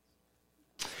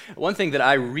One thing that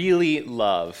I really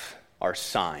love are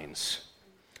signs.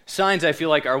 Signs, I feel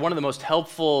like, are one of the most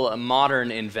helpful modern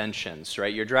inventions,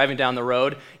 right? You're driving down the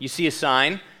road, you see a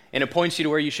sign, and it points you to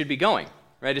where you should be going,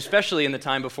 right? Especially in the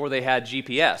time before they had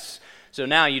GPS. So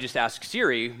now you just ask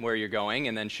Siri where you're going,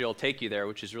 and then she'll take you there,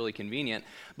 which is really convenient.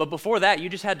 But before that, you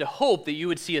just had to hope that you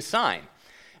would see a sign.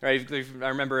 Right? I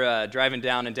remember driving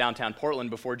down in downtown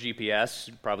Portland before GPS,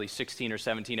 probably 16 or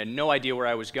 17, had no idea where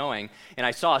I was going, and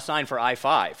I saw a sign for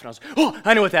I-5, and I was, oh,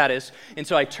 I know what that is. And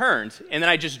so I turned, and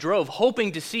then I just drove,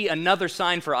 hoping to see another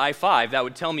sign for I-5 that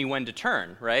would tell me when to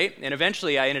turn, right? And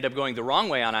eventually I ended up going the wrong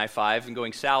way on I-5 and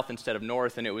going south instead of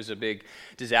north, and it was a big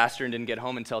disaster and didn't get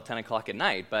home until 10 o'clock at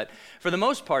night. But for the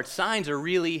most part, signs are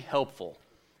really helpful,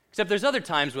 except there's other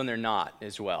times when they're not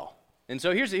as well. And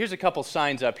so here's a couple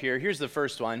signs up here. Here's the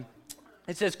first one.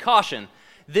 It says, caution,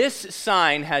 this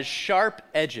sign has sharp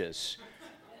edges.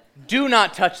 Do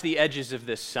not touch the edges of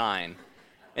this sign.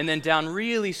 And then down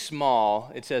really small,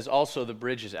 it says, also the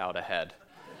bridge is out ahead.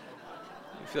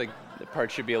 I feel like the part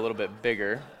should be a little bit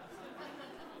bigger.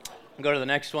 Go to the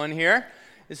next one here.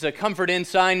 This is a Comfort Inn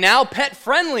sign. Now pet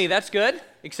friendly, that's good,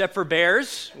 except for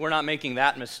bears. We're not making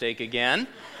that mistake again.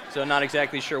 So not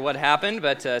exactly sure what happened,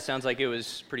 but sounds like it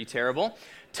was pretty terrible.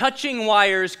 Touching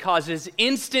wires causes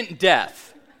instant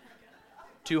death.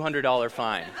 $200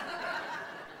 fine.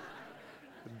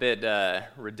 A bit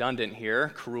redundant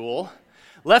here, cruel.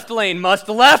 Left lane must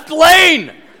left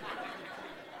lane!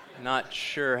 Not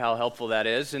sure how helpful that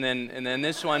is. And then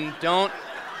this one, don't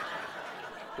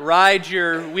ride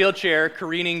your wheelchair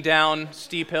careening down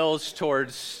steep hills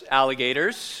towards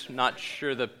alligators. Not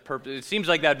sure the purpose. It seems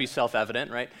like that'd be self-evident,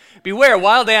 right? Beware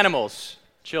wild animals,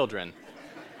 children.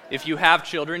 If you have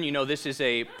children, you know this is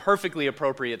a perfectly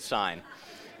appropriate sign.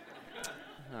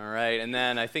 All right, and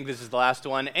then I think this is the last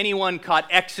one. Anyone caught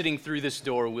exiting through this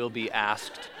door will be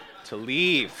asked to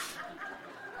leave.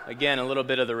 Again, a little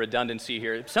bit of the redundancy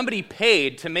here. Somebody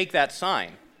paid to make that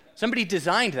sign. Somebody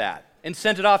designed that and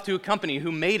sent it off to a company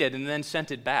who made it and then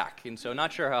sent it back. And so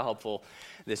not sure how helpful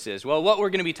this is. Well, what we're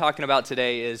going to be talking about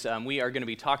today is we are going to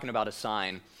be talking about a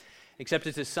sign, except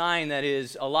it's a sign that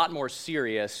is a lot more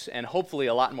serious and hopefully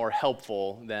a lot more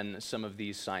helpful than some of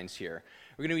these signs here.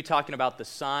 We're going to be talking about the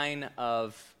sign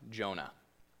of Jonah.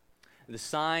 The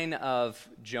sign of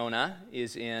Jonah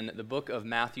is in the book of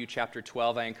Matthew chapter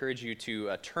 12. I encourage you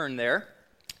to turn there,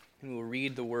 and we'll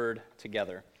read the word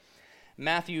together.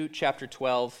 Matthew chapter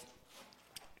 12.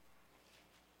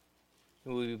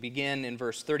 We will begin in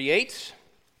verse 38.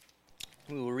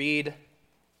 We will read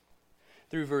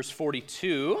through verse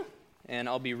 42, and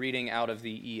I'll be reading out of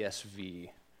the ESV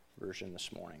version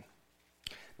this morning.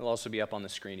 It'll also be up on the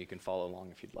screen. You can follow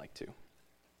along if you'd like to.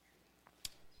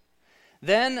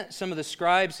 Then some of the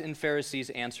scribes and Pharisees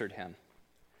answered him,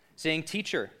 saying,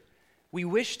 "Teacher, we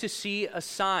wish to see a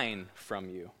sign from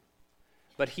you."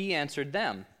 But he answered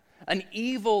them, "An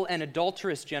evil and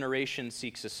adulterous generation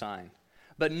seeks a sign.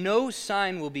 But no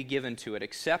sign will be given to it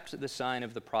except the sign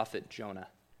of the prophet Jonah.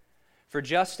 For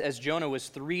just as Jonah was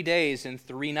 3 days and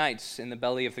 3 nights in the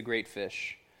belly of the great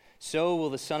fish, so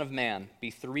will the Son of Man be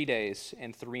 3 days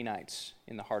and 3 nights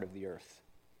in the heart of the earth.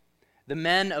 The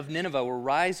men of Nineveh will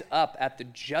rise up at the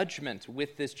judgment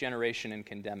with this generation and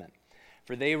condemn it,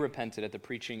 for they repented at the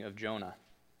preaching of Jonah.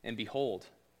 And behold,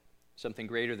 something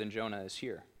greater than Jonah is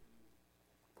here.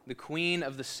 The queen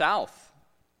of the south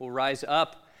will rise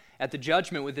up at the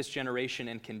judgment with this generation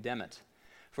and condemn it.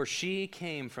 For she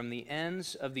came from the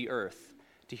ends of the earth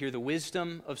to hear the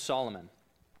wisdom of Solomon.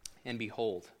 And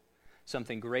behold,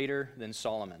 something greater than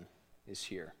Solomon is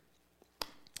here."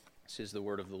 This is the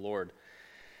word of the Lord.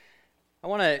 I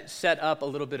want to set up a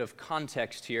little bit of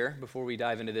context here before we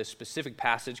dive into this specific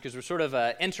passage, because we're sort of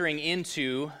entering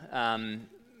into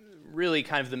really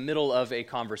kind of the middle of a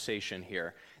conversation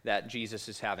here that Jesus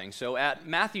is having. So at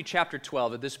Matthew chapter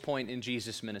 12, at this point in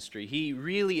Jesus' ministry, he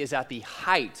really is at the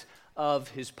height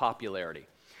of his popularity.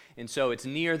 And so it's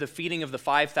near the feeding of the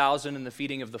 5,000 and the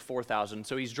feeding of the 4,000.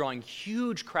 So he's drawing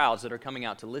huge crowds that are coming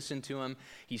out to listen to him.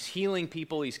 He's healing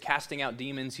people. He's casting out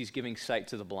demons. He's giving sight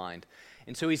to the blind.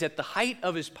 And so he's at the height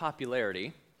of his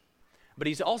popularity, but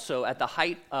he's also at the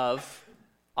height of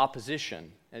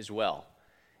opposition as well.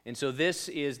 And so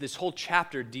this whole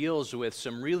chapter deals with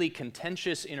some really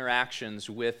contentious interactions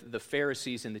with the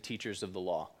Pharisees and the teachers of the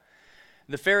law.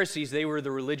 The Pharisees, they were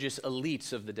the religious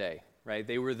elites of the day, right?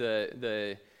 They were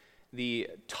the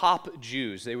top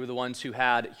Jews. They were the ones who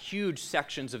had huge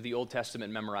sections of the Old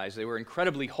Testament memorized. They were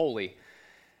incredibly holy,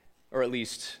 or at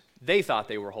least they thought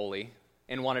they were holy,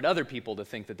 and wanted other people to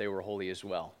think that they were holy as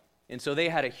well. And so they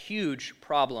had a huge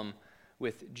problem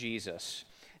with Jesus.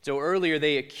 So earlier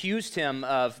they accused him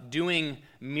of doing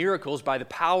miracles by the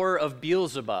power of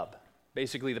Beelzebub,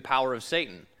 basically the power of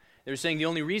Satan. They were saying the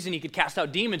only reason he could cast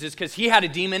out demons is because he had a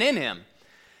demon in him.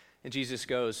 And Jesus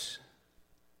goes,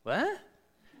 what?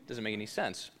 Doesn't make any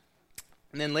sense.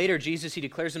 And then later, Jesus, he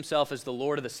declares himself as the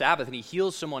Lord of the Sabbath, and he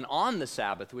heals someone on the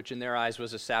Sabbath, which in their eyes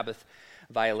was a Sabbath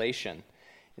violation.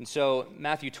 And so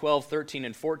Matthew 12, 13,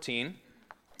 and 14,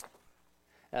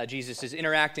 Jesus is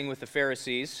interacting with the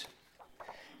Pharisees,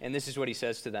 and this is what he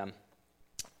says to them.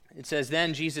 It says,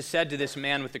 then Jesus said to this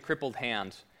man with the crippled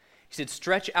hand, he said,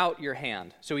 stretch out your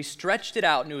hand. So he stretched it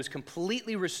out, and it was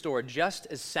completely restored, just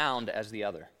as sound as the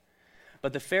other.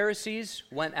 But the Pharisees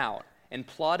went out and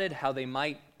plotted how they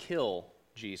might kill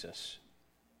Jesus.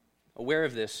 Aware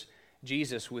of this,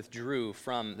 Jesus withdrew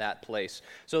from that place.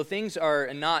 So things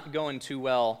are not going too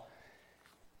well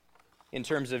in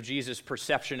terms of Jesus'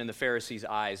 perception in the Pharisees'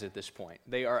 eyes at this point.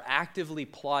 They are actively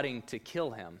plotting to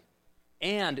kill him,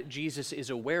 and Jesus is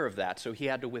aware of that, so he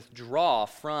had to withdraw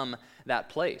from that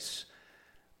place.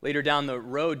 Later down the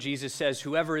road, Jesus says,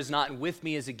 whoever is not with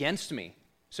me is against me.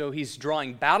 So he's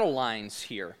drawing battle lines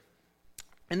here.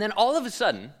 And then all of a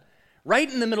sudden,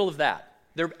 right in the middle of that,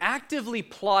 they're actively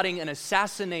plotting an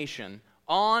assassination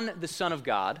on the Son of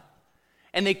God,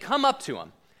 and they come up to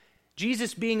him,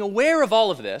 Jesus being aware of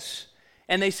all of this,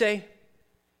 and they say,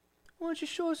 why don't you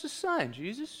show us a sign,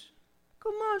 Jesus?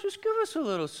 Come on, just give us a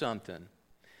little something.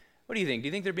 What do you think? Do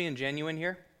you think they're being genuine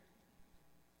here?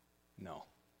 No.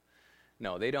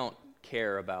 No, they don't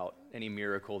care about any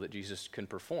miracle that Jesus can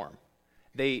perform.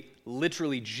 They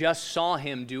literally just saw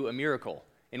him do a miracle.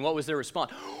 And what was their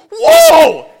response?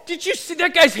 Whoa! Did you see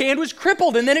that guy's hand was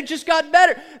crippled and then it just got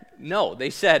better? No, they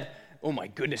said, oh my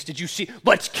goodness, did you see?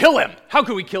 Let's kill him. How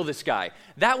can we kill this guy?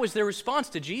 That was their response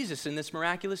to Jesus in this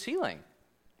miraculous healing.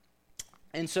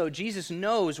 And so Jesus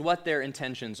knows what their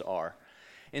intentions are.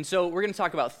 And so we're going to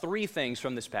talk about three things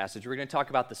from this passage. We're going to talk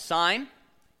about the sign,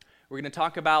 we're going to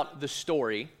talk about the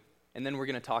story, and then we're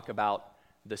going to talk about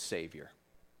the Savior.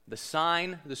 The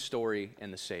sign, the story,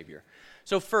 and the Savior.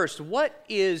 So first, what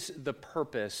is the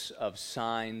purpose of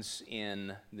signs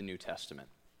in the New Testament?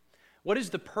 What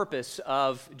is the purpose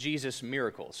of Jesus'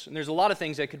 miracles? And there's a lot of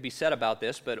things that could be said about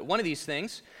this, but one of these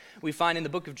things we find in the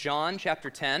book of John, chapter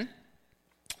 10.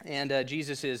 And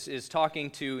Jesus is talking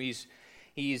to,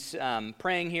 he's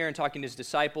praying here and talking to his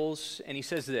disciples, and he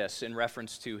says this in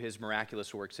reference to his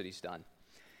miraculous works that he's done.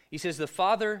 He says, the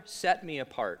Father set me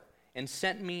apart and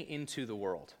sent me into the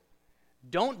world.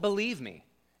 Don't believe me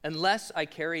unless I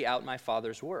carry out my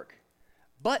Father's work.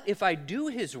 But if I do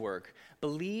his work,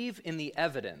 believe in the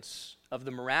evidence of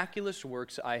the miraculous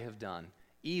works I have done,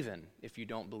 even if you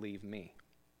don't believe me.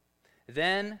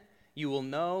 Then you will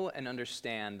know and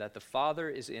understand that the Father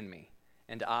is in me,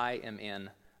 and I am in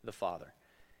the Father.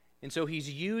 And so he's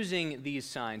using these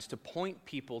signs to point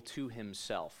people to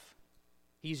himself.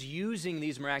 He's using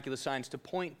these miraculous signs to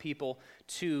point people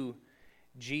to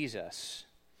Jesus.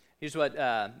 Here's what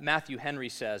Matthew Henry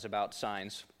says about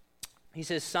signs. He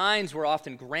says, signs were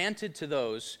often granted to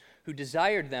those who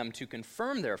desired them to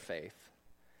confirm their faith,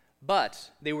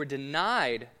 but they were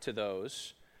denied to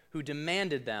those who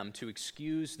demanded them to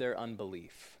excuse their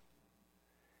unbelief.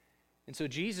 And so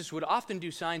Jesus would often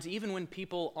do signs even when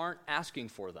people aren't asking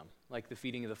for them, like the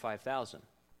feeding of the 5,000.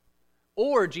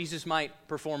 Or Jesus might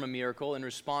perform a miracle in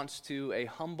response to a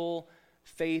humble,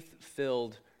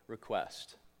 faith-filled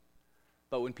request.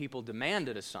 But when people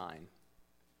demanded a sign,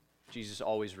 Jesus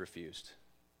always refused.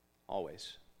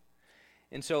 Always.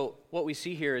 And so what we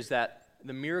see here is that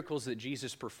the miracles that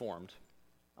Jesus performed,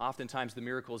 oftentimes the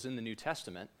miracles in the New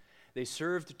Testament, they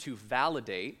served to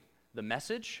validate the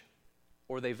message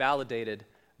or they validated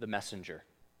the messenger.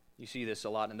 You see this a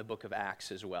lot in the book of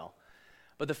Acts as well.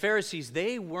 But the Pharisees,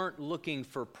 they weren't looking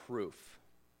for proof.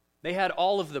 They had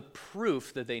all of the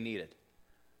proof that they needed.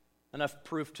 Enough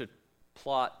proof to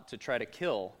plot to try to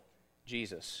kill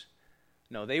Jesus.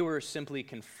 No, they were simply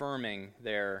confirming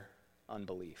their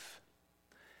unbelief.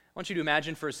 I want you to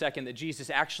imagine for a second that Jesus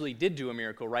actually did do a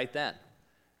miracle right then.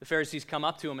 The Pharisees come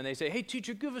up to him and they say, hey,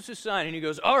 teacher, give us a sign. And he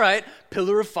goes, all right,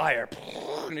 pillar of fire.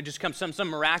 And it just comes some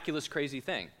miraculous, crazy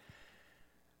thing.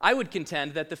 I would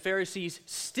contend that the Pharisees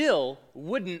still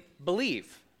wouldn't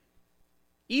believe,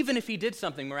 even if he did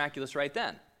something miraculous right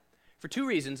then. For two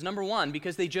reasons. Number one,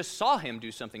 because they just saw him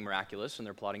do something miraculous and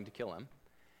they're plotting to kill him.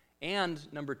 And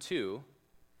number two,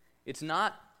 it's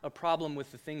not a problem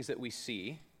with the things that we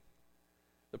see.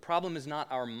 The problem is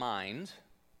not our mind.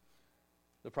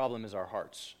 The problem is our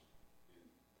hearts.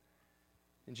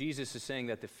 And Jesus is saying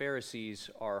that the Pharisees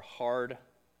are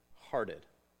hard-hearted.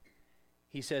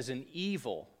 He says an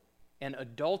evil an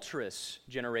adulterous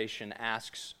generation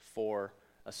asks for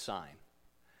a sign.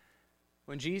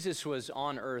 When Jesus was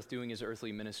on earth doing his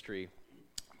earthly ministry,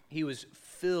 he was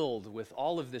filled with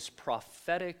all of this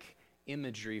prophetic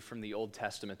imagery from the Old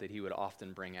Testament that he would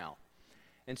often bring out.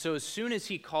 And so as soon as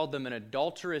he called them an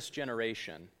adulterous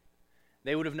generation,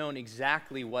 they would have known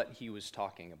exactly what he was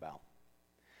talking about.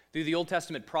 Through the Old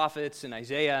Testament prophets and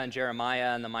Isaiah and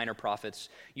Jeremiah and the minor prophets,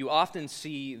 you often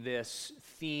see this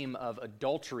theme of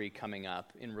adultery coming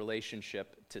up in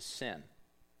relationship to sin.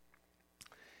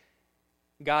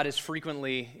 God is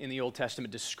frequently in the Old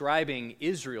Testament describing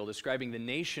Israel, describing the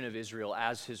nation of Israel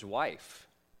as his wife.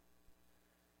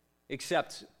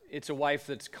 Except it's a wife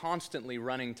that's constantly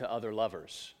running to other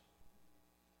lovers.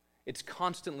 It's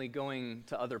constantly going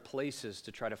to other places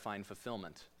to try to find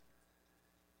fulfillment.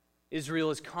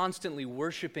 Israel is constantly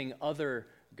worshiping other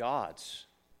gods.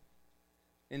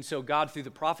 And so God, through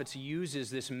the prophets,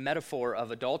 uses this metaphor of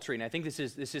adultery. And I think this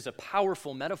is a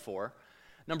powerful metaphor.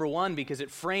 Number one, because it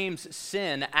frames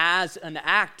sin as an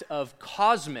act of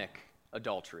cosmic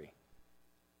adultery.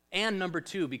 And number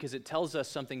two, because it tells us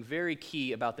something very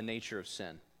key about the nature of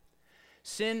sin.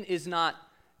 Sin is not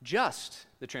just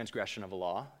the transgression of a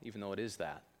law, even though it is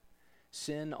that.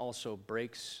 Sin also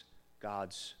breaks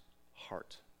God's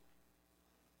heart.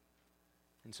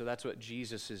 And so that's what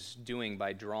Jesus is doing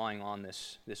by drawing on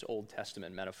this Old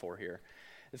Testament metaphor here.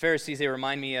 The Pharisees, they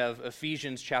remind me of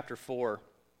Ephesians chapter 4.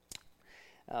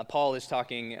 Paul is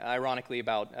talking, ironically,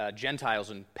 about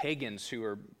Gentiles and pagans who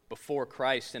are before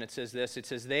Christ, and it says this, it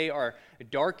says, they are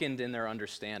darkened in their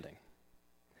understanding.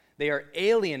 They are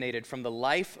alienated from the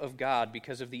life of God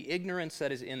because of the ignorance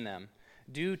that is in them,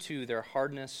 due to their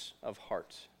hardness of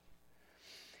heart.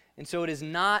 And so it is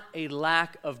not a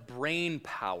lack of brain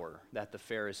power that the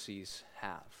Pharisees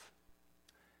have.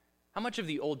 How much of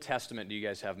the Old Testament do you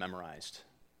guys have memorized?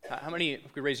 How many,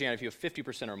 could raise your hand if you have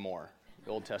 50% or more,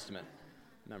 the Old Testament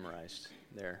memorized?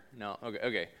 There, no,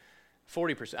 okay.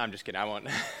 40%, I'm just kidding, I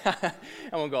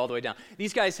won't go all the way down.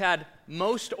 These guys had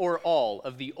most or all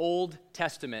of the Old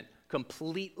Testament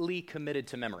completely committed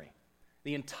to memory.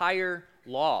 The entire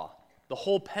law, the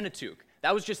whole Pentateuch.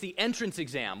 That was just the entrance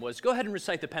exam, was go ahead and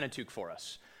recite the Pentateuch for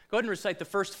us. Go ahead and recite the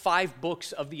first 5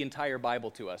 books of the entire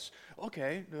Bible to us.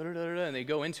 Okay, and they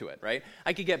go into it, right?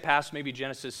 I could get past maybe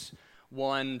Genesis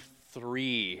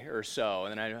 1-3 or so,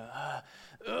 and then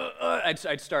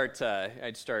I'd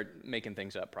start making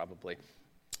things up probably.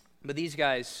 But these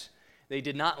guys, they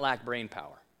did not lack brain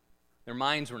power. Their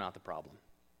minds were not the problem.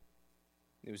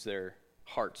 It was their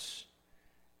hearts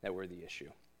that were the issue.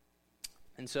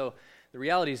 And so the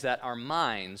reality is that our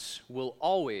minds will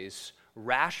always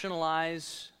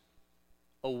rationalize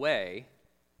away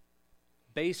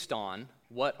based on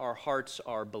what our hearts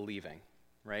are believing,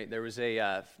 right? There's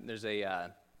a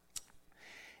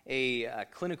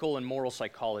clinical and moral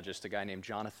psychologist, a guy named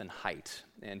Jonathan Haidt,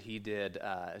 and he did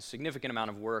a significant amount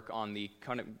of work on the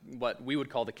kind of what we would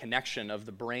call the connection of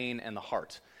the brain and the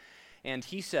heart. And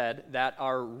he said that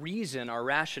our reason, our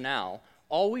rationale,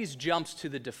 always jumps to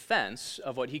the defense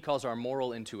of what he calls our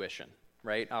moral intuition,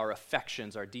 right? Our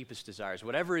affections, our deepest desires,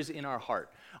 whatever is in our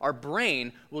heart. Our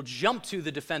brain will jump to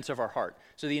the defense of our heart.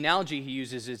 So the analogy he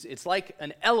uses is it's like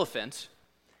an elephant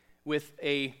with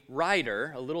a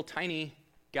rider, a little tiny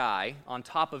guy on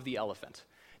top of the elephant.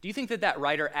 Do you think that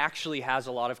rider actually has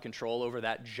a lot of control over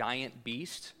that giant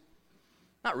beast?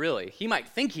 Not really. He might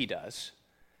think he does.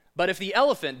 But if the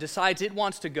elephant decides it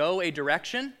wants to go a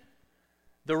direction,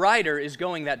 the rider is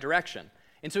going that direction.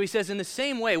 And so he says, in the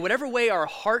same way, whatever way our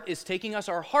heart is taking us,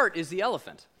 our heart is the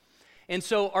elephant. And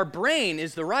so our brain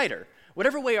is the rider.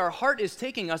 Whatever way our heart is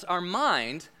taking us, our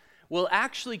mind will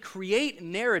actually create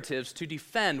narratives to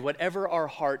defend whatever our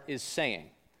heart is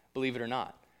saying, believe it or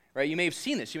not. Right? You may have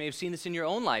seen this. You may have seen this in your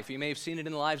own life. You may have seen it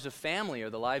in the lives of family or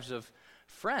the lives of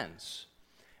friends.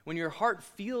 When your heart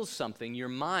feels something, your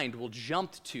mind will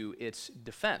jump to its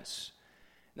defense.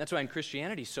 And that's why in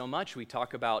Christianity so much we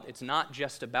talk about it's not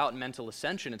just about mental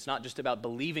ascension. It's not just about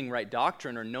believing right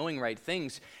doctrine or knowing right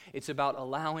things. It's about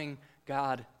allowing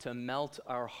God to melt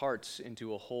our hearts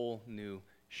into a whole new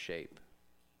shape.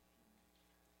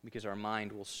 Because our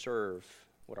mind will serve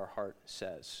what our heart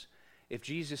says. If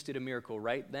Jesus did a miracle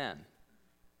right then,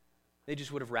 they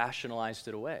just would have rationalized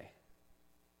it away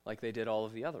like they did all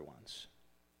of the other ones.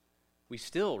 We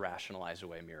still rationalize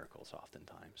away miracles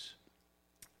oftentimes.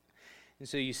 And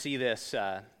so you see this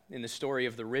in the story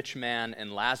of the rich man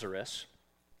and Lazarus.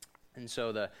 And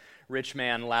so the rich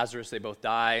man and Lazarus, they both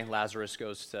die. Lazarus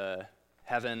goes to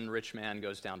heaven. Rich man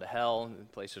goes down to hell, the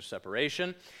place of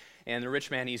separation. And the rich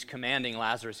man, he's commanding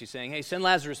Lazarus. He's saying, hey, send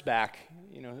Lazarus back.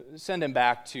 Send him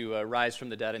back to rise from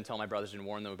the dead and tell my brothers and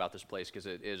warn them about this place because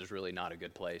it is really not a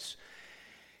good place.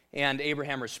 And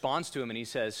Abraham responds to him and he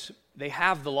says, they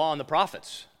have the law and the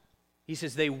prophets. He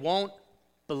says they won't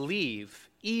believe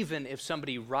even if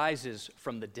somebody rises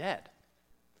from the dead.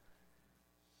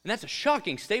 And that's a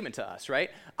shocking statement to us, right?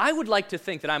 I would like to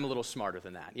think that I'm a little smarter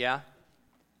than that, yeah?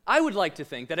 I would like to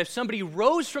think that if somebody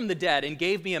rose from the dead and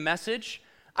gave me a message,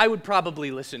 I would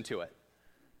probably listen to it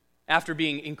after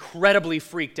being incredibly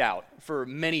freaked out for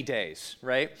many days,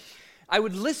 right? I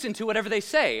would listen to whatever they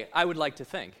say, I would like to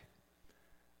think.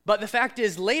 But the fact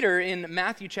is, later in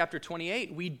Matthew chapter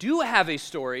 28, we do have a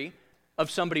story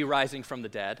of somebody rising from the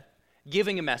dead,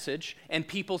 giving a message, and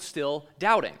people still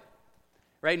doubting.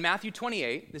 Right? In Matthew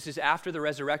 28, this is after the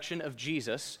resurrection of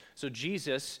Jesus. So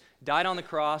Jesus died on the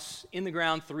cross, in the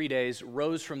ground 3 days,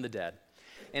 rose from the dead.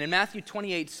 And in Matthew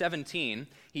 28:17,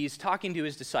 he's talking to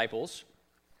his disciples,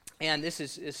 and this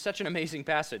is such an amazing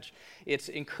passage. It's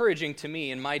encouraging to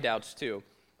me in my doubts too.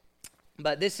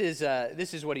 But this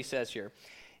is what he says here.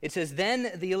 It says,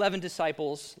 then the 11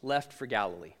 disciples left for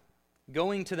Galilee,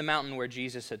 going to the mountain where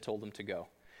Jesus had told them to go.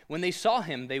 When they saw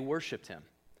him, they worshiped him.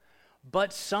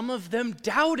 But some of them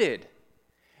doubted.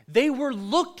 They were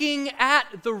looking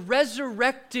at the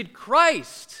resurrected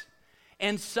Christ,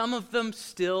 and some of them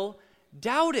still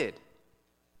doubted.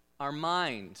 Our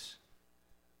minds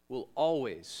will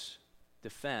always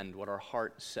defend what our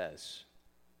heart says.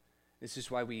 This is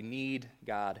why we need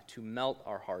God to melt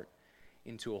our heart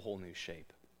into a whole new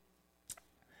shape.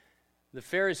 The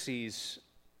Pharisees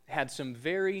had some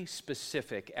very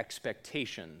specific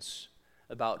expectations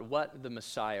about what the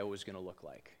Messiah was going to look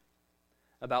like,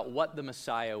 about what the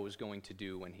Messiah was going to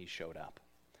do when he showed up.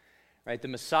 Right? The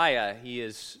Messiah, he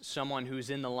is someone who's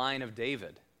in the line of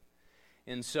David.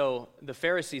 And so the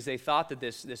Pharisees, they thought that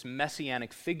this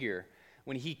messianic figure,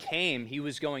 when he came, he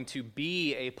was going to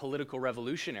be a political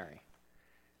revolutionary.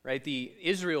 Right?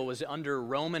 Israel was under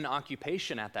Roman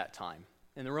occupation at that time,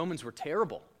 and the Romans were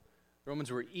terrible. The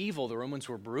Romans were evil. The Romans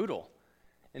were brutal.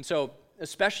 And so,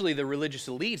 especially the religious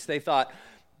elites, they thought,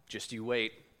 just you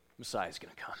wait, Messiah's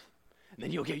going to come. And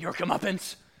then you'll get your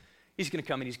comeuppance. He's going to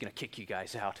come and he's going to kick you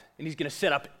guys out. And he's going to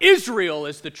set up Israel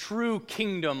as the true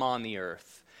kingdom on the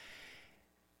earth.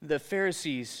 The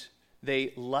Pharisees,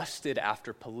 they lusted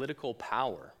after political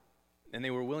power, and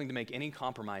they were willing to make any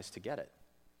compromise to get it.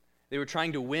 They were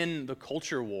trying to win the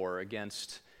culture war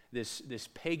against this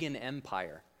pagan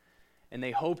empire. And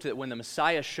they hoped that when the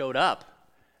Messiah showed up,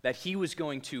 that he was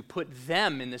going to put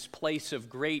them in this place of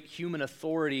great human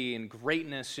authority and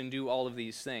greatness and do all of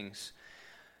these things.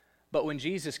 But when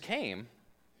Jesus came,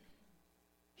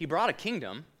 he brought a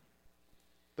kingdom,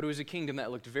 but it was a kingdom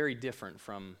that looked very different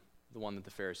from the one that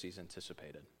the Pharisees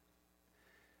anticipated.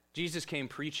 Jesus came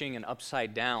preaching an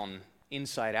upside-down,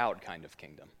 inside-out kind of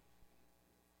kingdom.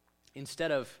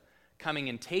 Instead of coming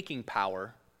and taking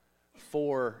power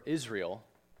for Israel,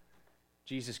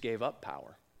 Jesus gave up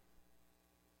power.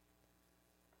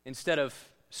 Instead of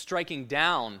striking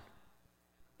down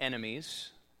enemies,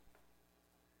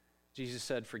 Jesus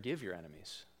said, forgive your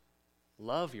enemies,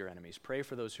 love your enemies, pray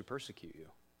for those who persecute you.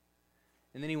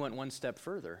 And then he went one step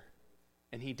further,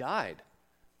 and he died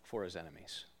for his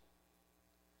enemies.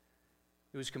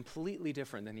 It was completely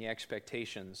different than the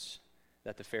expectations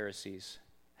that the Pharisees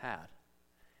had.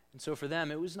 And so for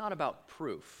them, it was not about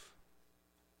proof.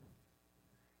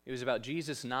 It was about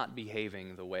Jesus not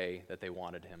behaving the way that they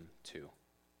wanted him to.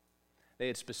 They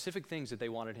had specific things that they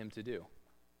wanted him to do.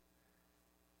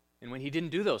 And when he didn't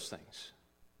do those things,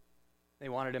 they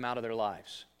wanted him out of their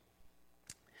lives.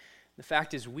 The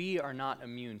fact is, we are not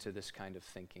immune to this kind of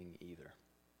thinking either.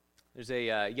 There's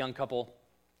a young couple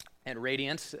at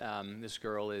Radiant. This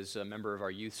girl is a member of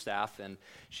our youth staff, and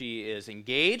she is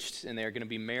engaged, and they're going to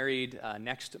be married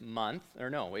next month. Or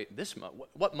no, wait, this month.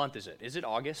 What month is it? Is it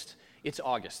August? It's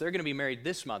August. They're going to be married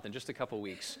this month in just a couple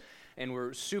weeks, and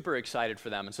we're super excited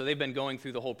for them. And so they've been going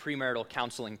through the whole premarital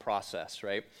counseling process,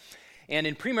 right? And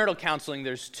in premarital counseling,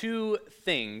 there's two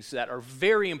things that are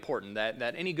very important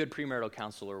that any good premarital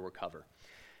counselor will cover: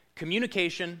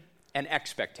 communication and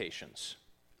expectations.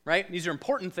 Right? These are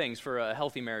important things for a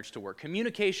healthy marriage to work.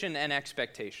 Communication and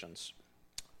expectations.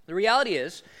 The reality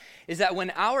is that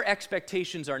when our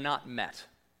expectations are not met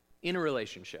in a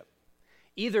relationship,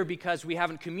 either because we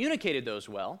haven't communicated those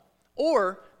well,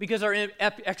 or because our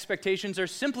expectations are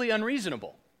simply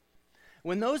unreasonable,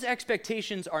 when those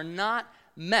expectations are not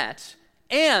met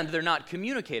and they're not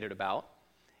communicated about,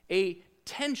 a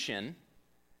tension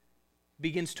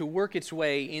begins to work its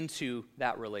way into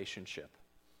that relationship.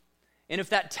 And if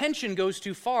that tension goes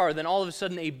too far, then all of a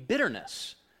sudden a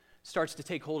bitterness starts to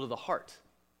take hold of the heart.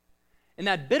 And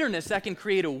that bitterness, that can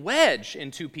create a wedge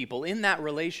in two people in that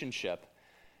relationship.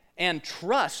 And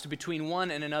trust between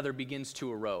one and another begins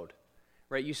to erode,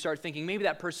 right? You start thinking, maybe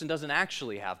that person doesn't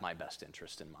actually have my best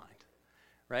interest in mind,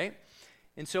 right?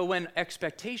 And so when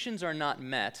expectations are not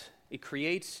met, it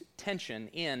creates tension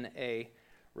in a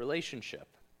relationship.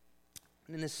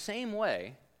 And in the same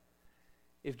way,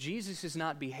 if Jesus is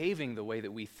not behaving the way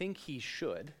that we think he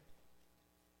should,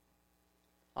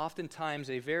 oftentimes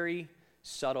a very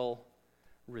subtle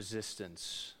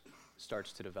resistance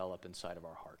starts to develop inside of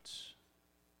our hearts.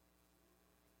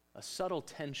 A subtle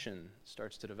tension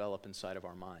starts to develop inside of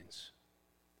our minds.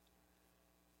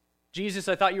 Jesus,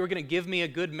 I thought you were going to give me a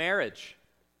good marriage.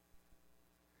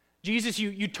 Jesus,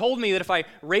 you told me that if I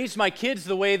raised my kids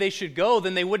the way they should go,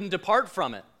 then they wouldn't depart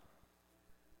from it.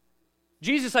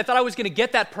 Jesus, I thought I was going to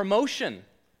get that promotion.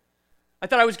 I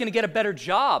thought I was going to get a better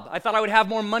job. I thought I would have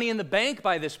more money in the bank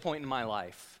by this point in my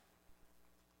life.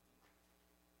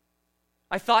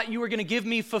 I thought you were going to give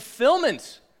me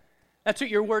fulfillment. That's what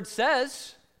your word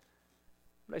says.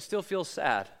 But I still feel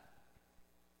sad.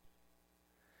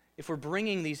 If we're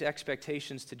bringing these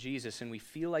expectations to Jesus and we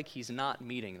feel like he's not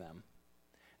meeting them,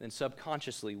 then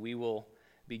subconsciously we will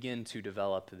begin to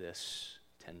develop this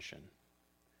tension.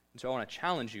 And so I want to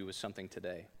challenge you with something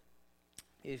today.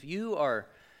 If you are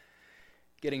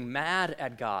getting mad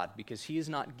at God because he is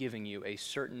not giving you a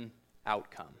certain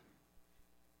outcome,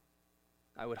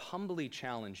 I would humbly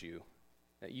challenge you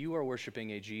that you are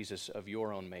worshiping a Jesus of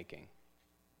your own making.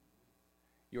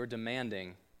 You're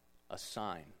demanding a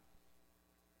sign,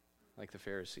 like the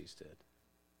Pharisees did.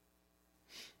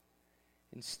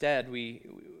 Instead, we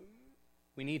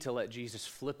need to let Jesus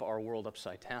flip our world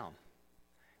upside down.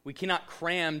 We cannot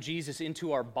cram Jesus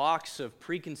into our box of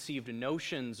preconceived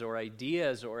notions or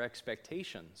ideas or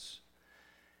expectations.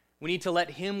 We need to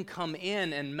let him come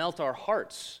in and melt our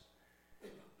hearts.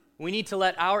 We need to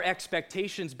let our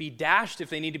expectations be dashed if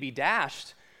they need to be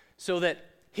dashed, so that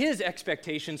his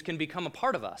expectations can become a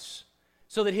part of us,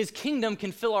 so that his kingdom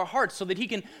can fill our hearts, so that he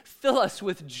can fill us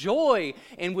with joy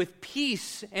and with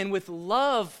peace and with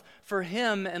love for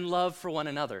him and love for one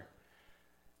another.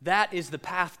 That is the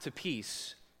path to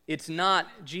peace. It's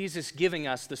not Jesus giving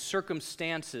us the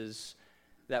circumstances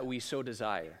that we so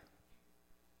desire.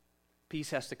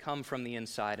 Peace has to come from the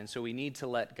inside, and so we need to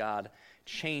let God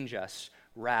change us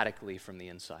radically from the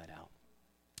inside out.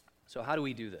 So how do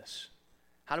we do this?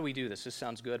 How do we do this? This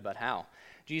sounds good, but how?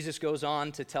 Jesus goes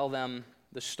on to tell them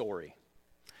the story.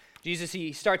 Jesus,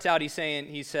 he starts out, he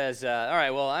says, all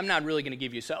right, well, I'm not really going to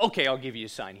give you a sign. Okay, I'll give you a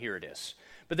sign. Here it is.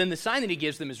 But then the sign that he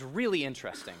gives them is really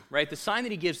interesting, right? The sign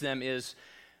that he gives them is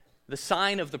the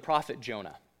sign of the prophet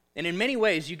Jonah. And in many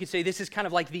ways, you could say this is kind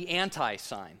of like the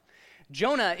anti-sign.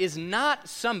 Jonah is not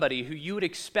somebody who you would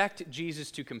expect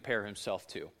Jesus to compare himself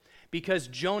to, because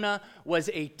Jonah was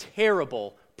a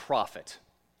terrible prophet.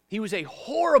 He was a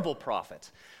horrible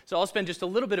prophet. So I'll spend just a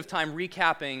little bit of time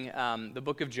recapping the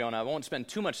book of Jonah. I won't spend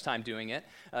too much time doing it.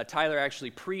 Tyler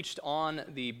actually preached on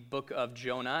the book of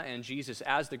Jonah and Jesus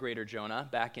as the greater Jonah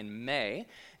back in May.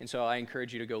 And so I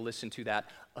encourage you to go listen to that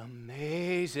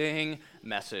amazing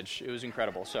message. It was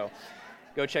incredible. So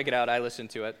go check it out. I listened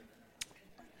to it.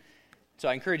 So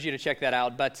I encourage you to check that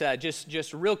out. But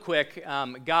just real quick,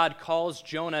 God calls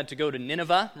Jonah to go to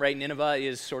Nineveh, right? Nineveh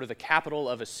is sort of the capital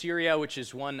of Assyria, which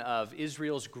is one of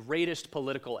Israel's greatest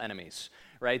political enemies,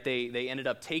 right? They ended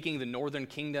up taking the northern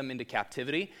kingdom into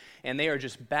captivity, and they are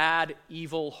just bad,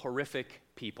 evil, horrific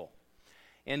people.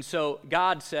 And so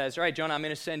God says, all right, Jonah, I'm going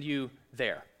to send you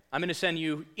there. I'm going to send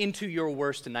you into your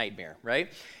worst nightmare,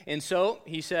 right? And so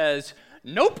he says,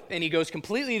 nope, and he goes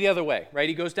completely the other way, right?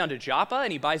 He goes down to Joppa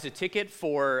and he buys a ticket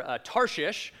for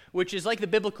Tarshish, which is like the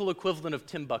biblical equivalent of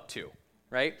Timbuktu,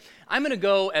 right? I'm going to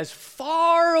go as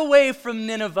far away from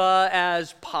Nineveh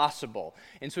as possible.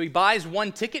 And so he buys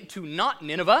one ticket to not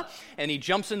Nineveh, and he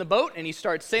jumps in the boat and he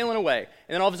starts sailing away.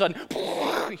 And then all of a sudden,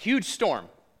 a huge storm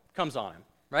comes on him,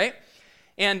 right?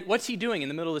 And what's he doing in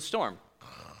the middle of the storm?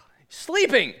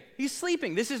 Sleeping. He's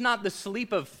sleeping. This is not the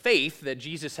sleep of faith that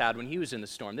Jesus had when he was in the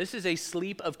storm. This is a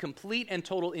sleep of complete and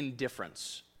total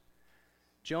indifference.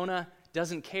 Jonah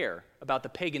doesn't care about the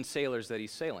pagan sailors that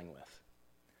he's sailing with.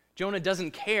 Jonah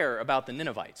doesn't care about the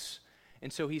Ninevites,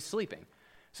 and so he's sleeping.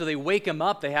 So they wake him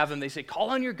up, they say, call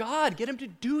on your God, get him to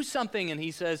do something, and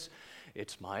he says,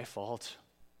 it's my fault.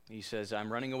 He says,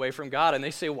 I'm running away from God. And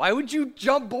they say, why would you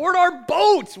jump board our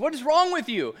boat? What is wrong with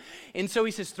you? And so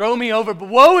he says, throw me over, but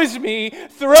woe is me.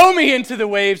 Throw me into the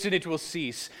waves and it will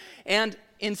cease. And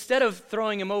instead of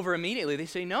throwing him over immediately, they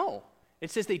say no.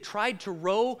 It says they tried to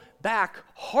row back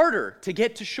harder to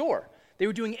get to shore. They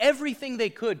were doing everything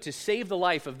they could to save the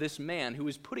life of this man who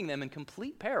was putting them in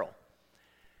complete peril.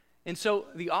 And so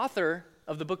the author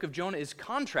of the book of Jonah is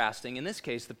contrasting, in this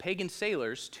case, the pagan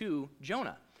sailors to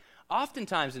Jonah.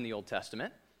 Oftentimes in the Old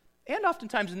Testament, and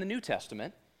oftentimes in the New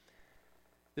Testament,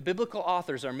 the biblical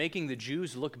authors are making the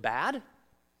Jews look bad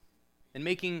and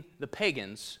making the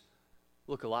pagans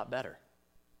look a lot better.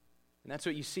 And that's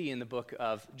what you see in the book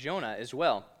of Jonah as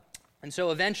well. And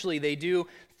so eventually they do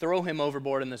throw him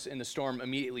overboard and the storm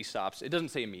immediately stops. It doesn't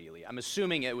say immediately. I'm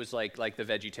assuming it was like the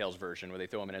VeggieTales version where they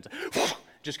throw him in and it's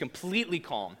just completely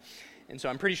calm. And so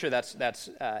I'm pretty sure that's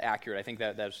accurate. I think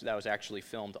that was actually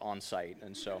filmed on site.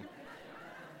 And so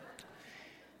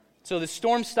the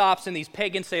storm stops and these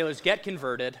pagan sailors get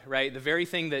converted, right? The very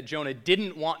thing that Jonah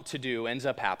didn't want to do ends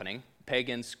up happening.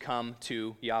 Pagans come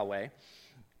to Yahweh.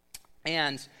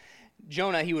 And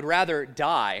Jonah, he would rather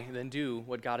die than do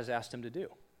what God has asked him to do,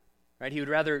 right? He would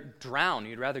rather drown. He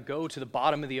would rather go to the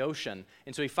bottom of the ocean.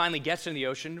 And so he finally gets in the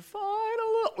ocean,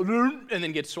 and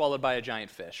then gets swallowed by a giant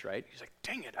fish, right? He's like,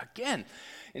 dang it, again.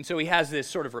 And so he has this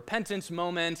sort of repentance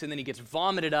moment, and then he gets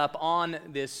vomited up on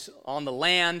the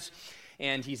land,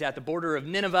 and he's at the border of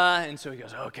Nineveh, and so he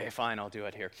goes, okay, fine, I'll do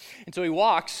it here. And so he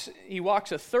walks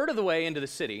a third of the way into the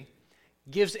city,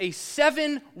 gives a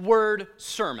 7-word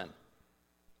sermon,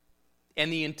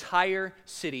 and the entire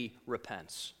city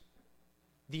repents.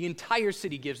 The entire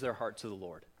city gives their heart to the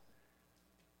Lord.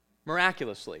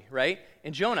 Miraculously, right?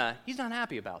 And Jonah, he's not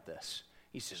happy about this.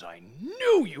 He says, I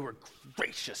knew you were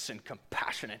gracious and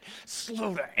compassionate,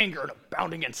 slow to anger and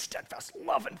abounding in steadfast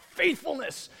love and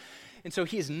faithfulness. And so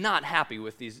he is not happy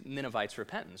with these Ninevites'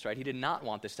 repentance, right? He did not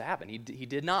want this to happen. He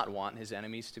did not want his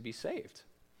enemies to be saved.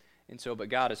 And so, but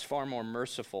God is far more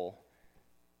merciful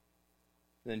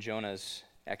than Jonah's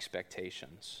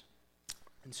expectations.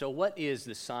 And so what is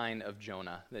the sign of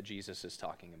Jonah that Jesus is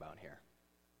talking about here?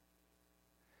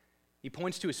 He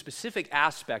points to a specific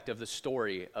aspect of the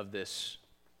story of this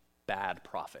bad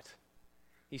prophet.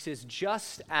 He says,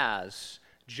 just as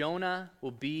Jonah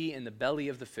will be in the belly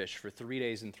of the fish for 3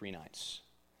 days and 3 nights,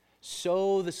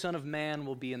 so the Son of Man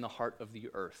will be in the heart of the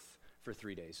earth for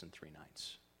 3 days and 3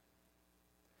 nights.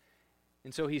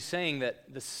 And so he's saying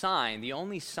that the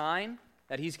only sign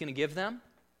that he's going to give them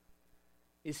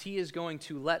is he is going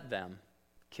to let them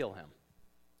kill him.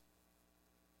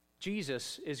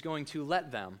 Jesus is going to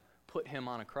let them put him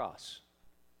on a cross.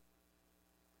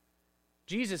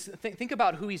 Jesus, think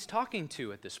about who he's talking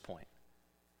to at this point.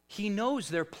 He knows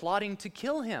they're plotting to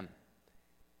kill him.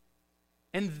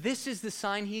 And this is the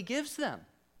sign he gives them.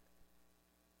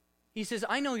 He says,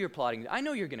 I know you're plotting. I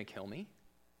know you're going to kill me.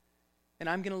 And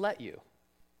I'm going to let you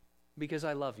because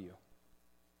I love you.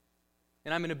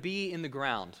 And I'm going to be in the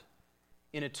ground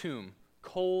in a tomb,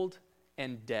 cold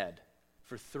and dead,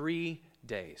 for 3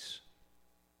 days.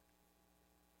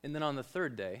 And then on the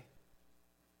 3rd day,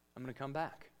 I'm going to come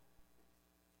back.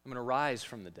 I'm going to rise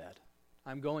from the dead.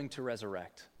 I'm going to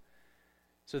resurrect.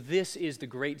 So this is the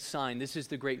great sign. This is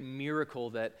the great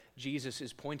miracle that Jesus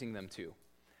is pointing them to.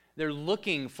 They're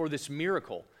looking for this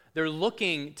miracle. They're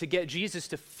looking to get Jesus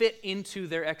to fit into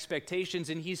their expectations.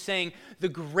 And he's saying the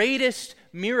greatest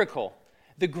miracle,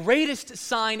 the greatest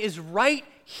sign is right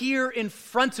here in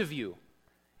front of you.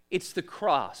 It's the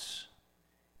cross.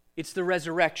 It's the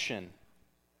resurrection.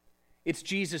 It's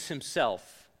Jesus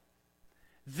himself.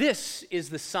 This is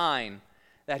the sign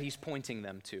that he's pointing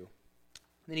them to.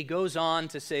 Then he goes on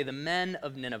to say, the men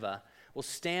of Nineveh will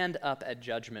stand up at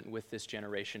judgment with this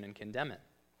generation and condemn it.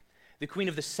 The queen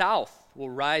of the south will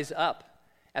rise up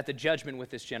at the judgment with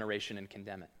this generation and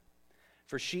condemn it.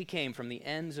 For she came from the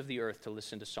ends of the earth to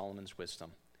listen to Solomon's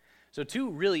wisdom. So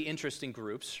 2 really interesting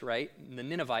groups, right? The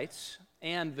Ninevites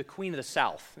and the queen of the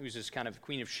south, who's this kind of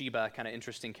Queen of Sheba, kind of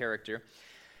interesting character.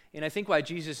 And I think why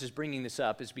Jesus is bringing this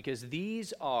up is because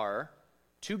these are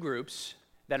 2 groups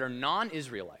that are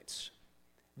non-Israelites.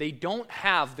 They don't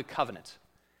have the covenant.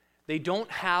 They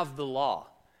don't have the law.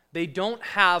 They don't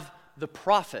have the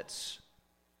prophets,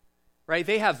 right?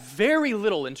 They have very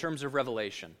little in terms of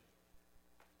revelation.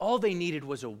 All they needed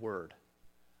was a word.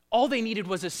 All they needed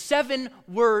was a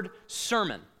 7-word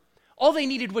sermon. All they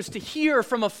needed was to hear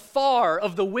from afar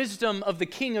of the wisdom of the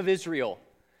King of Israel.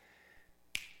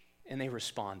 And they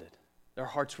responded. Their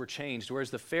hearts were changed,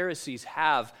 whereas the Pharisees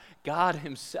have God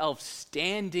himself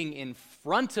standing in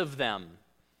front of them,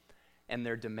 and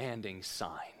they're demanding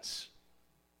signs.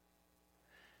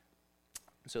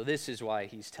 So this is why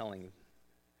he's telling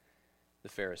the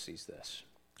Pharisees this.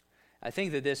 I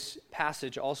think that this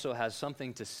passage also has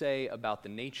something to say about the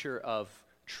nature of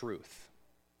truth.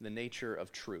 The nature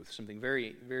of truth, something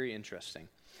very, very interesting.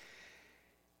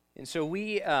 And so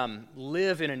we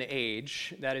live in an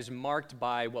age that is marked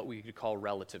by what we could call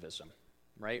relativism,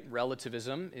 right?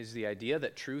 Relativism is the idea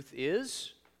that truth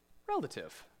is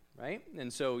relative, right?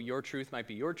 And so your truth might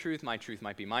be your truth, my truth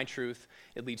might be my truth.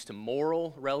 It leads to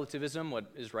moral relativism.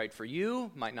 What is right for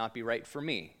you might not be right for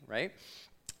me, right?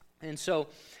 And so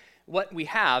what we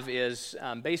have is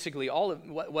basically all of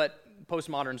what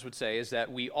postmoderns would say is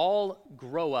that we all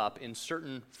grow up in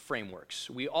certain frameworks.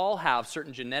 We all have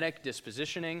certain genetic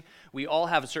dispositioning. We all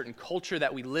have a certain culture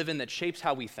that we live in that shapes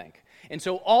how we think. And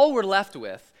so all we're left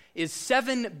with is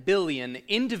 7 billion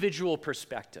individual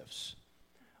perspectives.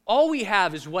 All we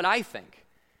have is what I think.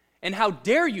 And how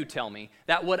dare you tell me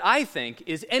that what I think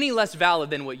is any less valid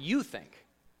than what you think?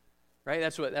 Right?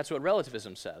 That's what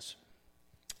relativism says.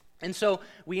 And so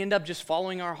we end up just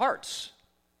following our hearts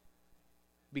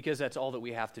because that's all that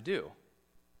we have to do.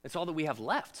 That's all that we have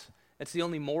left. That's the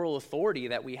only moral authority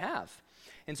that we have.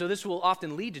 And so this will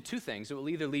often lead to two things. It will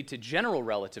either lead to general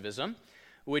relativism,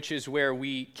 which is where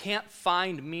we can't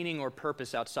find meaning or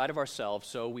purpose outside of ourselves,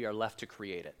 so we are left to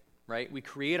create it, right? We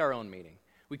create our own meaning.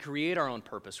 We create our own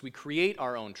purpose. We create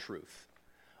our own truth.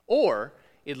 Or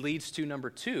it leads to, number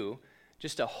two,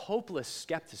 just a hopeless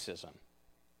skepticism.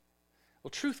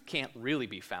 Well, truth can't really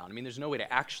be found. I mean, there's no way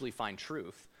to actually find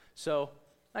truth. So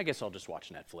I guess I'll just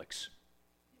watch Netflix.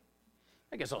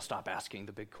 I guess I'll stop asking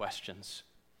the big questions,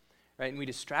 right? And we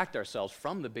distract ourselves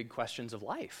from the big questions of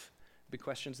life, the big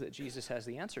questions that Jesus has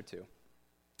the answer to.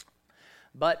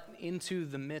 But into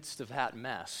the midst of that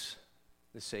mess,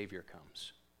 the Savior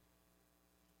comes.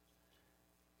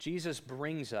 Jesus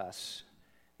brings us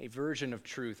a version of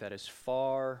truth that is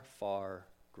far, far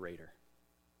greater.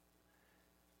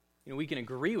 You know, we can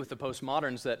agree with the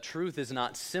postmoderns that truth is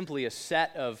not simply a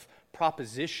set of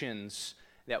propositions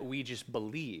that we just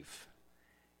believe.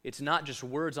 It's not just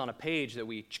words on a page that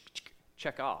we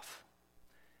check off.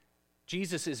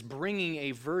 Jesus is bringing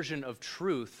a version of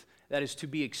truth that is to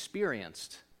be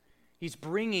experienced. He's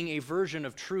bringing a version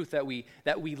of truth that we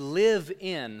live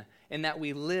in and that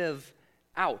we live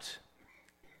out.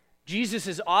 Jesus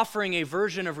is offering a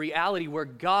version of reality where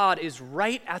God is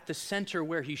right at the center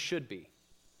where he should be.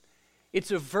 It's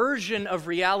a version of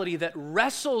reality that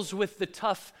wrestles with the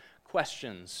tough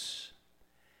questions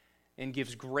and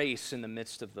gives grace in the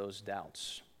midst of those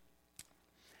doubts.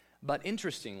 But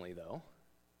interestingly, though,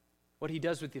 what he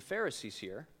does with the Pharisees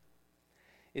here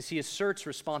is he asserts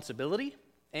responsibility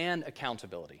and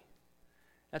accountability.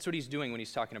 That's what he's doing when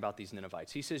he's talking about these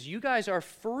Ninevites. He says, you guys are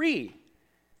free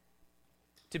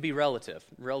to be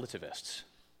relativists.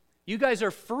 You guys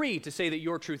are free to say that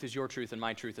your truth is your truth and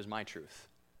my truth is my truth.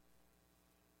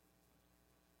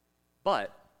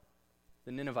 But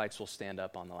the Ninevites will stand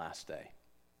up on the last day.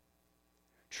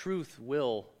 Truth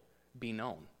will be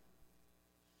known.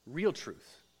 Real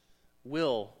truth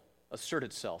will assert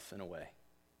itself in a way.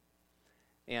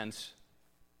 And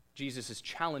Jesus is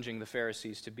challenging the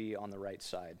Pharisees to be on the right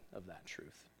side of that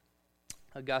truth.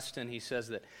 Augustine, he says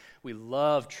that we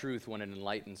love truth when it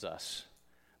enlightens us,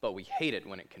 but we hate it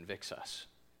when it convicts us.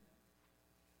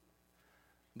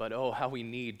 But oh, how we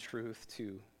need truth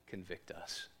to convict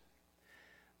us.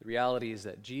 The reality is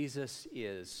that Jesus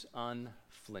is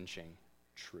unflinching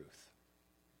truth.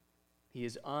 He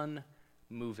is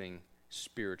unmoving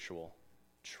spiritual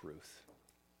truth.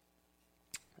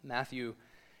 Matthew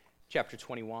chapter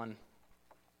 21.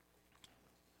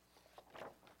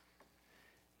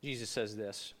 Jesus says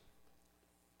this.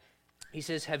 He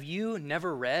says, have you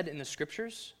never read in the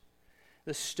scriptures?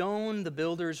 The stone the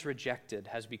builders rejected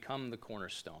has become the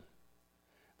cornerstone.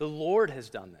 The Lord has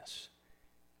done this,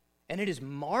 and it is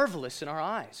marvelous in our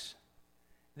eyes.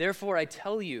 Therefore, I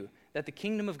tell you that the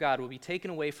kingdom of God will be taken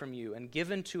away from you and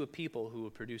given to a people who will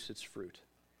produce its fruit.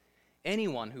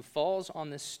 Anyone who falls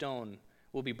on this stone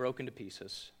will be broken to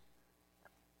pieces,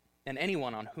 and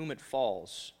anyone on whom it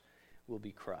falls will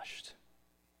be crushed.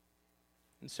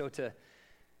 And so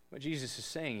what Jesus is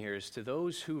saying here is to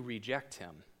those who reject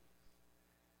him,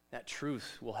 that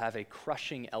truth will have a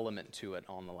crushing element to it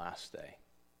on the last day.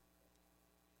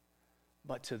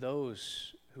 But to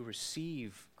those who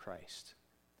receive Christ,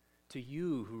 to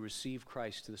you who receive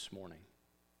Christ this morning,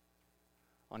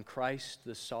 on Christ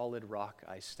the solid rock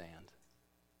I stand.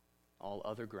 All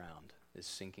other ground is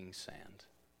sinking sand.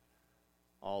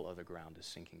 All other ground is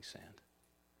sinking sand.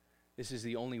 This is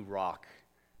the only rock.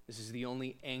 This is the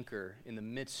only anchor in the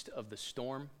midst of the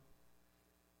storm.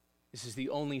 This is the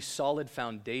only solid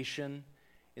foundation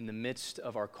in the midst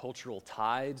of our cultural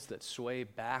tides that sway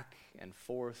back and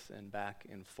forth and back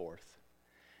and forth.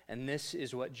 And this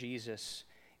is what Jesus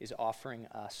is offering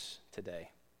us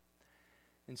today.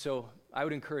 And so I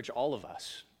would encourage all of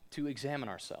us to examine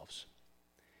ourselves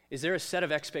Is there a set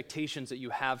of expectations that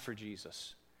you have for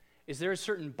Jesus? Is there a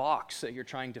certain box that you're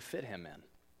trying to fit him in?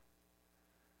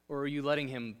 Or are you letting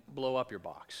him blow up your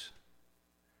box?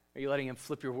 Are you letting him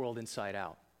flip your world inside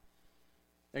out?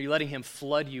 Are you letting him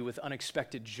flood you with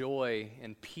unexpected joy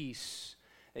and peace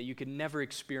that you could never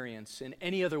experience in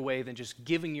any other way than just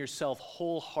giving yourself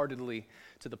wholeheartedly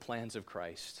to the plans of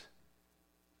Christ?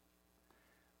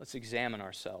 Let's examine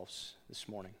ourselves this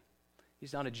morning.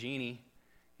 He's not a genie.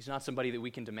 He's not somebody that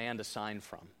we can demand a sign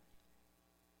from.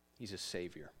 He's a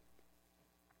Savior.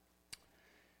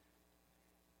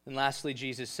 And lastly,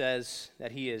 Jesus says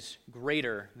that he is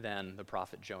greater than the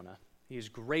prophet Jonah. He is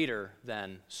greater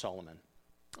than Solomon.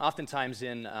 Oftentimes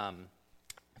in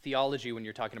theology, when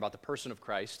you're talking about the person of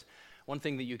Christ, one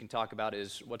thing that you can talk about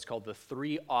is what's called the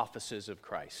three offices of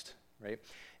Christ, right?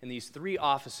 And these three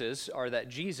offices are that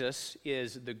Jesus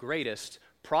is the greatest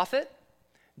prophet,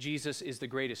 Jesus is the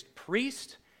greatest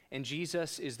priest, and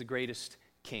Jesus is the greatest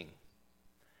king.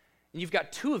 And you've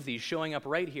got two of these showing up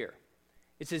right here.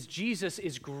 It says Jesus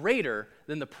is greater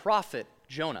than the prophet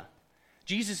Jonah.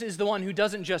 Jesus is the one who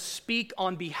doesn't just speak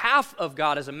on behalf of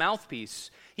God as a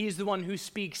mouthpiece. He is the one who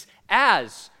speaks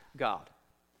as God.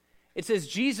 It says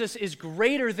Jesus is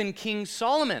greater than King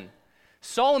Solomon.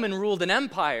 Solomon ruled an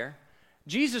empire.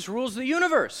 Jesus rules the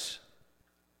universe.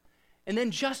 And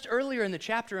then just earlier in the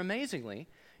chapter, amazingly,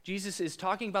 Jesus is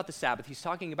talking about the Sabbath. He's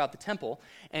talking about the temple.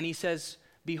 And he says,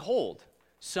 behold,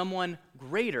 someone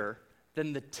greater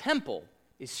than the temple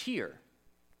is here.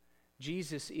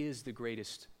 Jesus is the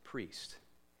greatest priest.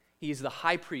 He is the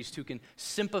high priest who can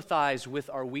sympathize with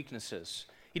our weaknesses.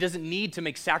 He doesn't need to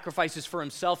make sacrifices for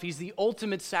himself. He's the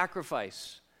ultimate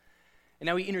sacrifice. And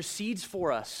now he intercedes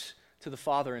for us to the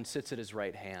Father and sits at his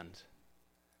right hand.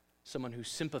 Someone who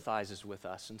sympathizes with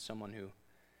us and someone who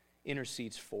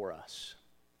intercedes for us.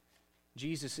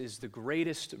 Jesus is the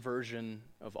greatest version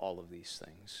of all of these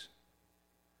things.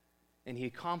 And he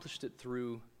accomplished it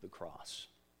through the cross.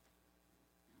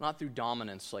 Not through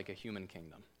dominance like a human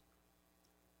kingdom.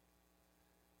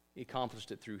 He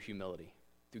accomplished it through humility,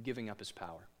 through giving up his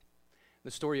power. In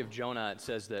the story of Jonah, it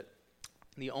says that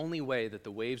the only way that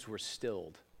the waves were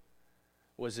stilled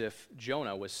was if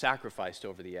Jonah was sacrificed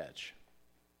over the edge.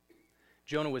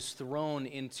 Jonah was thrown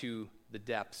into the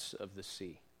depths of the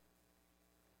sea.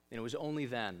 And it was only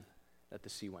then that the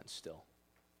sea went still.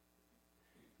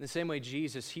 In the same way,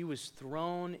 Jesus, he was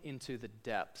thrown into the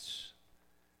depths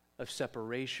of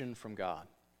separation from God.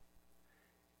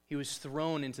 He was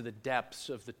thrown into the depths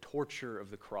of the torture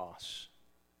of the cross.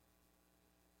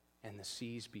 And the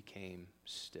seas became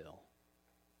still.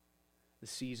 The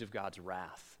seas of God's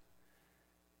wrath.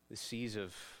 The seas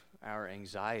of our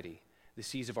anxiety. The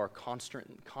seas of our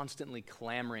constantly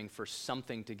clamoring for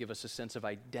something to give us a sense of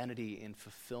identity and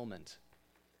fulfillment.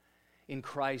 In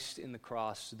Christ, in the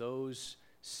cross, those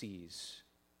seas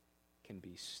can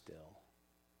be still.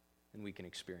 And we can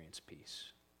experience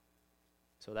peace.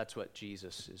 So that's what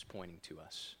Jesus is pointing to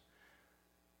us.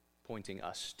 Pointing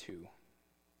us to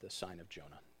the sign of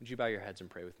Jonah. Would you bow your heads and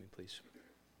pray with me, please?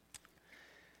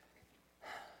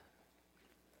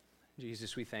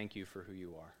 Jesus, we thank you for who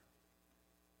you are.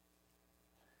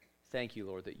 Thank you,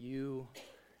 Lord, that you,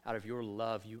 out of your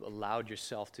love, you allowed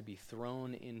yourself to be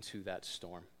thrown into that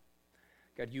storm.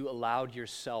 God, you allowed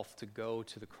yourself to go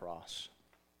to the cross.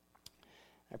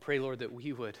 I pray, Lord, that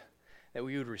we would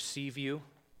receive you.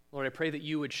 Lord, I pray that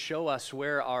you would show us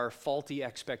where our faulty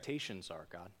expectations are,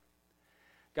 God.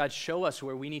 God, show us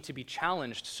where we need to be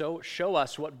challenged. So show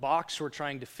us what box we're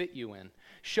trying to fit you in.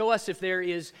 Show us if there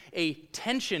is a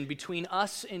tension between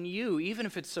us and you, even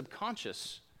if it's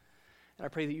subconscious. And I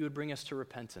pray that you would bring us to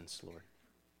repentance, Lord.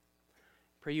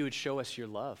 I pray you would show us your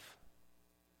love.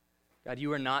 God,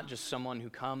 you are not just someone who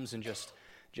comes and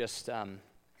just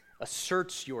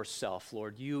asserts yourself,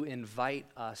 Lord. You invite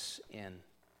us in,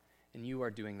 and you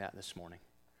are doing that this morning.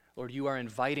 Lord, you are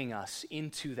inviting us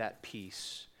into that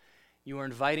peace. You are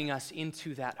inviting us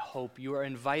into that hope. You are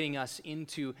inviting us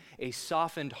into a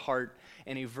softened heart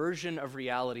and a version of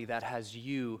reality that has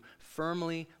you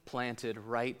firmly planted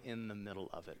right in the middle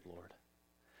of it, Lord.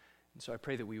 And so I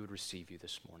pray that we would receive you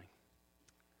this morning.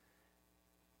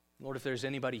 Lord, if there's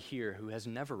anybody here who has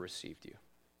never received you,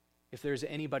 if there's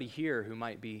anybody here who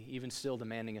might be even still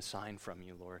demanding a sign from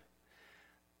you, Lord,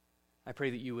 I pray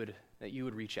that you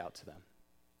would reach out to them.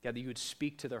 God, that you would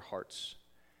speak to their hearts,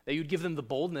 that you'd give them the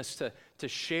boldness to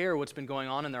share what's been going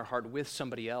on in their heart with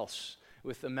somebody else,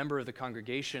 with a member of the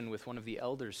congregation, with one of the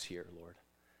elders here, Lord.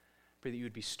 I pray that you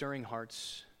would be stirring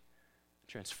hearts,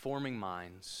 transforming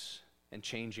minds, and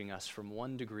changing us from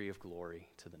one degree of glory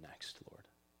to the next, Lord.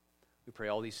 We pray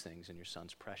all these things in your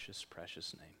Son's precious,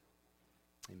 precious name.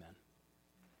 Amen.